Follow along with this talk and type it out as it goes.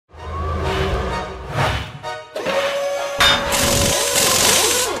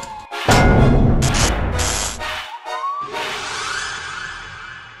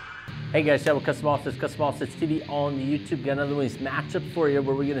Hey guys, Chad with Custom Offsets TV on the YouTube. Got another one of these matchups for you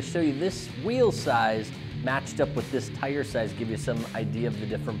where we're gonna show you this wheel size matched up with this tire size, give you some idea of the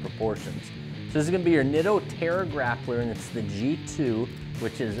different proportions. So this is gonna be your Nitto Terra grappler, and it's the G2,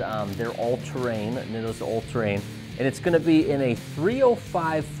 which is their all-terrain, Nitto's all-terrain. And it's gonna be in a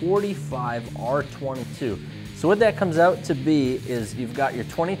 305/45 R22. So what that comes out to be is you've got your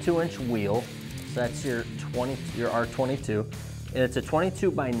 22-inch wheel, so that's your R22. And it's a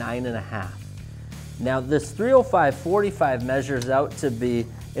 22 by 9.5. Now this 305/45 measures out to be,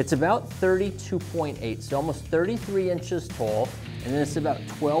 it's about 32.8, so almost 33 inches tall, and then it's about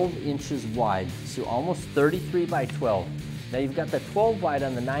 12 inches wide, so almost 33 by 12. Now you've got the 12 wide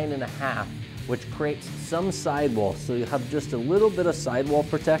on the 9.5, which creates some sidewall, so you have just a little bit of sidewall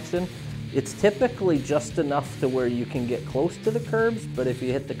protection. It's typically just enough to where you can get close to the curbs, but if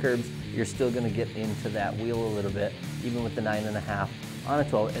you hit the curbs, you're still gonna get into that wheel a little bit, even with the 9.5 on a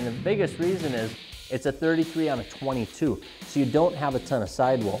 12. And the biggest reason is it's a 33 on a 22, so you don't have a ton of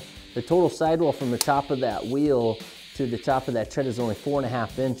sidewall. The total sidewall from the top of that wheel to the top of that tread is only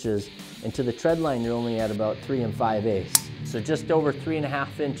 4.5 inches, and to the tread line, you're only at about 3 5/8. So just over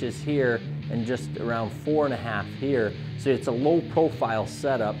 3.5 inches here, and just around 4.5 here. So it's a low profile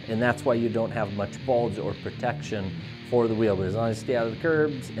setup, and that's why you don't have much bulge or protection for the wheel. But as long as you stay out of the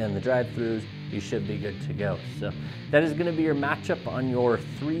curbs and the drive-throughs, you should be good to go. So that is gonna be your matchup on your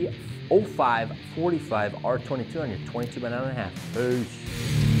 305/45 R22 on your 22 by 9.5.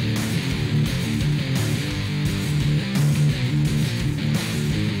 Peace.